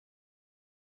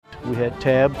We had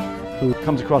Tab, who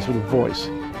comes across with a voice.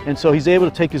 And so he's able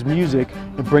to take his music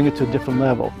and bring it to a different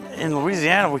level. In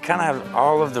Louisiana, we kind of have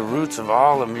all of the roots of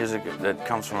all the music that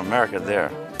comes from America there.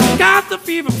 Got the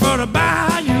fever for the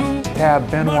bayou. Tab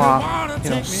Benoit,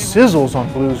 sizzles on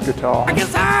blues guitar. I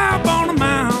guess I'm on a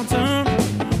mountain,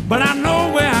 but I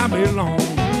know where I belong.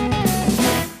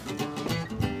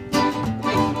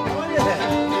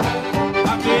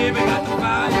 My baby got the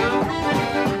fire.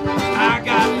 I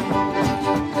got it.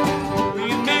 We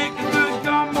make a good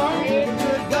gumbo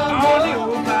on the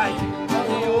old bayou.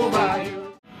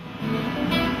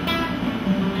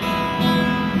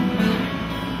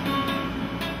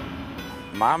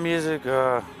 My music,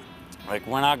 like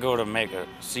when I go to make a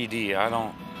CD, I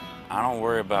don't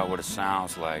worry about what it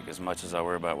sounds like as much as I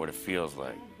worry about what it feels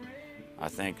like. I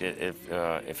think that if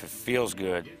it feels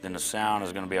good, then the sound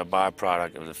is going to be a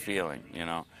byproduct of the feeling, you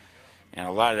know. And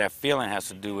a lot of that feeling has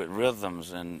to do with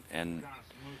rhythms and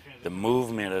the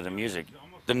movement of the music.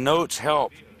 The notes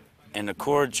help and the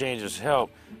chord changes help,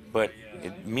 but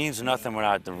it means nothing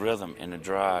without the rhythm and the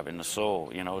drive and the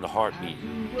soul, you know, the heartbeat.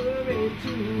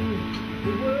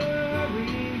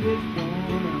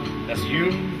 That's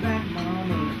you?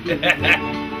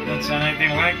 Don't sound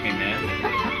anything like me, man.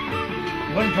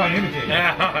 I wasn't trying to imitate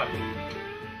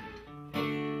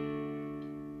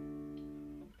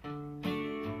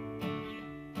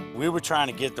you. We were trying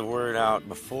to get the word out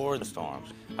before the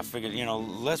storms. I figured, you know,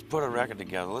 let's put a record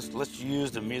together. Let's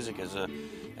use the music as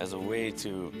a way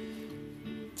to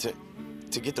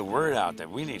get the word out that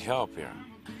we need help here.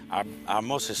 Our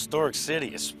most historic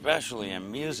city, especially in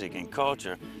music and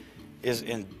culture, is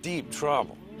in deep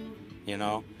trouble, you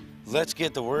know? Let's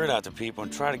get the word out to people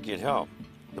and try to get help.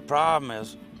 The problem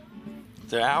is,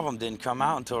 the album didn't come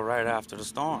out until right after the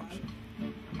storms.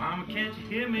 Mama, can't you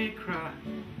hear me cry?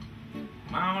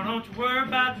 Mama, don't you worry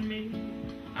about me.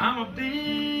 I'm a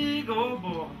big old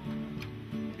boy.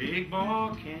 Big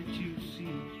boy, can't you see?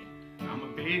 I'm a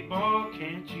big boy,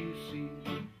 can't you see?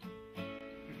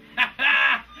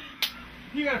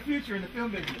 You got a future in the film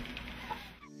business.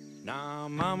 Now,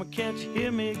 Mama, can't you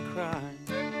hear me cry?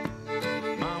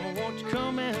 Mama, won't you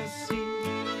come and see?